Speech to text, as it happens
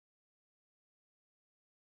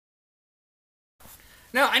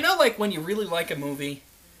Now, I know, like, when you really like a movie,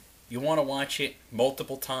 you want to watch it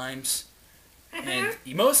multiple times. And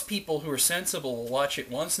most people who are sensible will watch it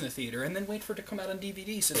once in the theater and then wait for it to come out on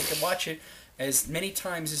DVD so they can watch it as many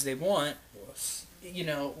times as they want, you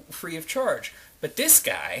know, free of charge. But this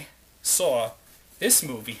guy saw this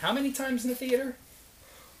movie how many times in the theater?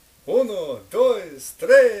 1, 2,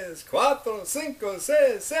 3, 4, 5,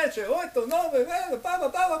 6, 7, 8, 9, 10, ba ba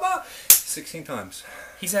ba ba ba. 16 times.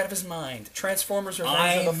 He's out of his mind. Transformers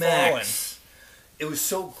Revenge of the Fallen. IMAX. It was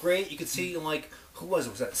so great. You could see, like, who was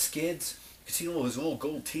it? Was that Skids? You could see his little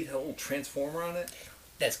gold teeth, had a little transformer on it.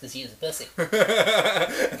 That's because he was a pussy.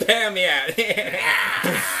 Bam me out.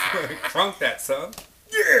 Crunk that, son.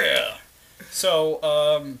 Yeah! So,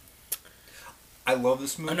 I love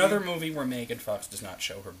this movie. another movie where Megan Fox does not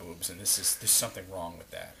show her boobs, and there's something wrong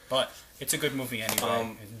with that. But it's a good movie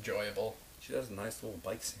anyway. It's enjoyable. She has a nice little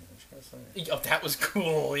bike scene, I gotta say. Oh, that was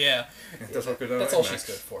cool, yeah. That's all good on That's all IMAX. she's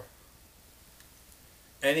good for.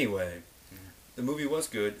 Anyway, the movie was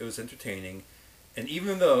good. It was entertaining. And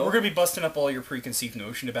even though... We're going to be busting up all your preconceived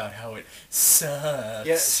notion about how it sucks.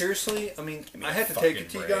 Yeah, seriously, I mean, Give me I a had to take it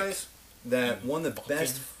to fucking you break. guys that one of the Fucking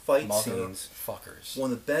best fight scenes... Fuckers.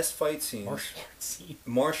 One of the best fight scenes... Martial arts scene.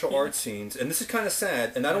 Martial arts scenes, and this is kind of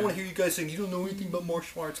sad, and I don't want to hear you guys saying you don't know anything about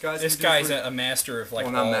martial arts, guys. This guy's a master of, like,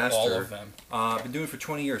 Well, not all master. of them. I've been doing it for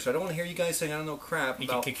 20 years, so I don't want to hear you guys saying I don't know crap He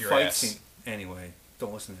can about kick your fight ass. scene. Anyway,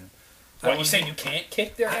 don't listen to him. What, you saying you can't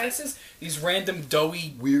kick their asses? These random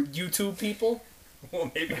doughy weird YouTube people?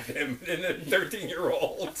 Well, maybe them and the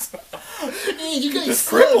 13-year-olds. Hey, you guys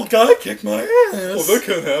crippled guy kicked my ass. Well, that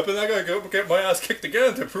can't happen. I gotta go get my ass kicked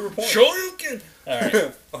again to prove a point. Sure you can.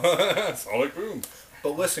 Alright. Solid boom.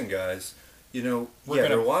 But listen, guys, you know, We're there are a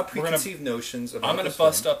gonna- lot of we're gonna- preconceived notions about I'm going this to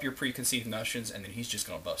bust film. up your preconceived notions, and then he's just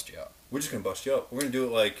going to bust you up. We're just gonna bust you up. We're gonna do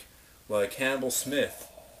it like Hannibal Smith,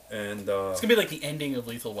 and It's going to be like the ending of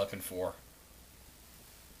Lethal Weapon 4.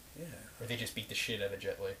 yeah, Where they just beat the shit out of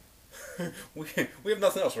Jet Li. we have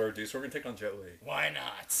nothing else to do, so we're gonna take on Jet Li. Why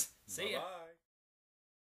not? See ya. Bye.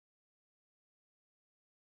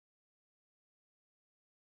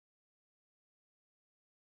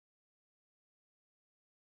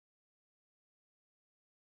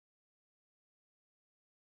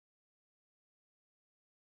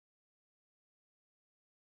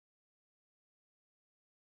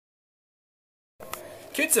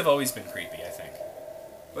 Kids have always been creepy, I think.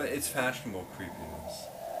 But it's fashionable creepiness.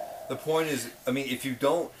 The point is, I mean, if you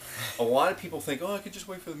don't, a lot of people think, oh, I could just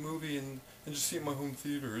wait for the movie and just see it in my home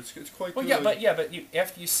theater. It's quite Well, good. but you,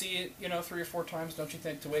 after you see it, 3 or 4 times, don't you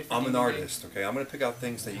think to wait for I'm an DVD? artist, okay? I'm gonna pick out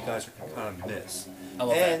things that you guys are kind of miss. I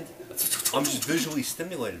love and that. I'm just visually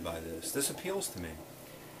stimulated by this. This appeals to me.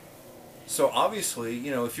 So obviously,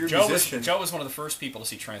 if you're a musician, Joe was one of the first people to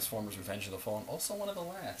see Transformers: Revenge of the Fallen. Also one of the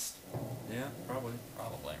last. yeah, probably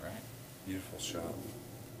Probably, right? beautiful shot.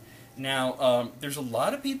 Now, there's a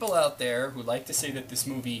lot of people out there who like to say that this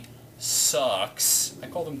movie sucks. I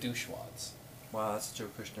call them douchewads. Wow, that's a Joe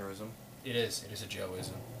Kushnerism. It is. It is a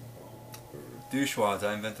Joeism. Douchewads,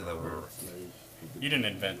 I invented that word. You didn't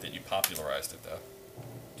invent it. You popularized it, though.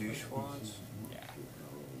 Douchewads? Yeah.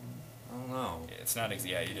 I don't know. It's not.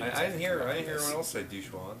 Yeah, you didn't. I didn't hear exactly anyone else say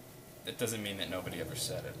douchewad. That doesn't mean that nobody ever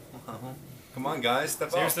said it. Come on, guys,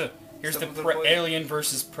 step So up. here's Step the up to the plate. Alien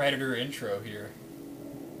versus Predator intro here.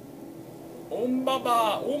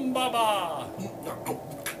 Baba, Baba.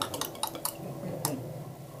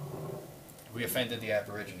 We offended the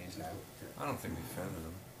Aborigines now. I don't think we offended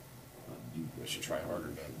them. We should try harder,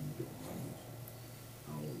 though.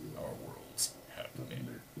 Our worlds happening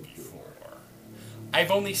before.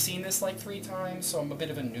 I've only seen this like 3 times, so I'm a bit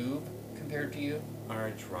of a noob compared to you.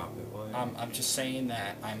 Alright, drop it, will you? I'm just saying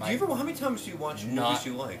that I do might you ever, how many times do you watch not movies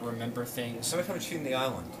you like? remember things How many times have you seen The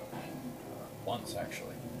Island? once,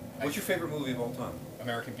 actually. What's your favorite movie of all time?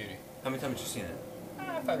 American Beauty. How many times have you seen it?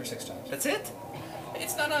 5 or 6 times. That's it?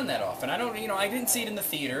 It's not on that often. I don't, I didn't see it in the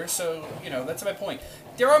theater, so, that's my point.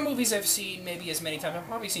 There are movies I've seen maybe as many times. I've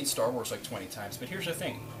probably seen Star Wars like 20 times, but here's the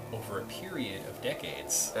thing. Over a period of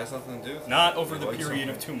decades. That has nothing to do with Not it. over You the like period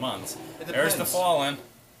something. of 2 months. It There's the depends. Fallen.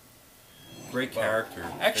 Great Well, character.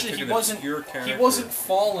 Actually, They he took an obscure wasn't. He character. wasn't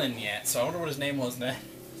Fallen yet, so I wonder what his name was then.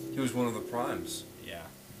 He was one of the Primes. Yeah.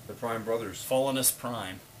 The Prime brothers. Fallenus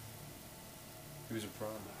Prime. He was a Prime.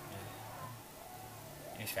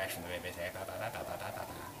 He's fashioned the way. And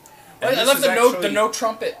I this love is the actually- no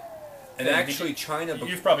trumpet. And thing. actually, China...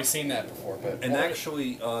 You've probably seen that before, but And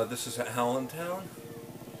actually, this is at Allentown.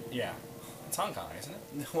 yeah, it's Hong Kong, isn't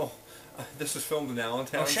it? Well, this is filmed in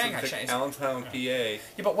Allentown. Oh, Shanghai, so Shanghai. Allentown, PA. Yeah,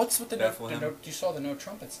 but what's with the Bethlehem. you saw the no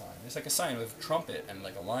trumpet sign? There's like a sign with a trumpet and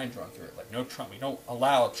like a line drawn through it, like no trumpet. We don't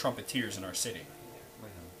allow trumpeters in our city. My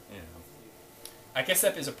I guess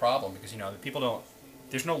that is a problem because, you know, the people don't...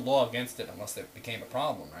 There's no law against it unless it became a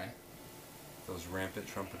problem, right? Those rampant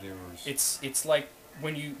trumpeters. It's like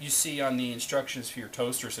when you see on the instructions for your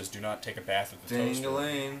toaster it says, do not take a bath with the toaster.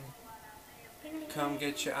 Ding-a-lane. Come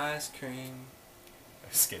get your ice cream.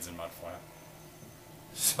 Skids and Mudflap.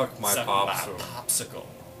 Suck my Suck popsicle. my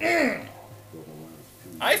popsicle.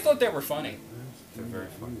 I thought they were funny. They're very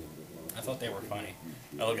funny. I thought they were funny.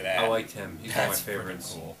 Oh, look at that. I liked him. He's one of my That's freaking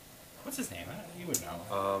favorites. cool. What's his name? You would know.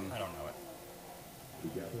 I don't know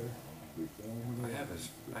I have his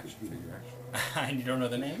action figure, actually. it. And you don't know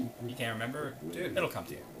the name? You can't remember? Dude. It'll come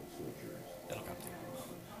to you. It'll come to you.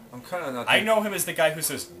 I'm kind of not... I know him as the guy who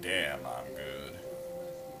says, damn, I'm good.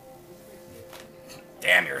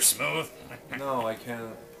 Damn, you're smooth. No, I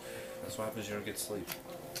can't. That's what happens. You don't get sleep.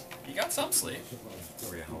 You got some sleep.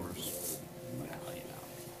 3 hours. Well, you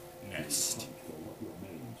know. Nest.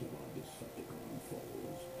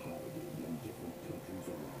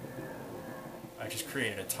 I just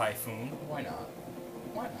created a typhoon. Why not?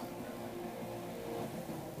 Why not?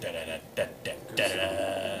 Da da da da da da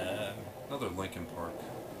da. Another Linkin Park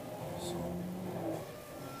song.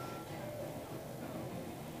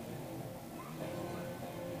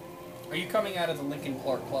 Are you coming out of the Linkin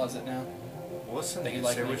Park closet now? Well, listen, That you you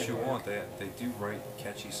like say what Linkin you Park? want. They do write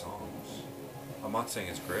catchy songs. I'm not saying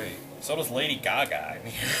it's great. So does Lady Gaga. I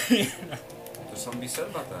mean, There's something to be said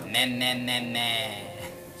about that. na na na na.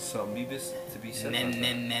 Something to be said Na about na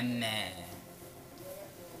that. na na.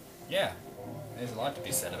 Yeah, there's a lot to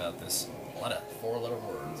be said about this. A lot of 4-letter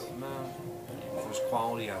words. No. If there's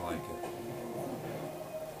quality, I like it.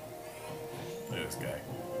 Look at this guy.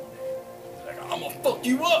 He's like, I'm gonna fuck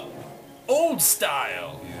you up! Old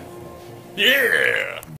style! Beautiful. Yeah!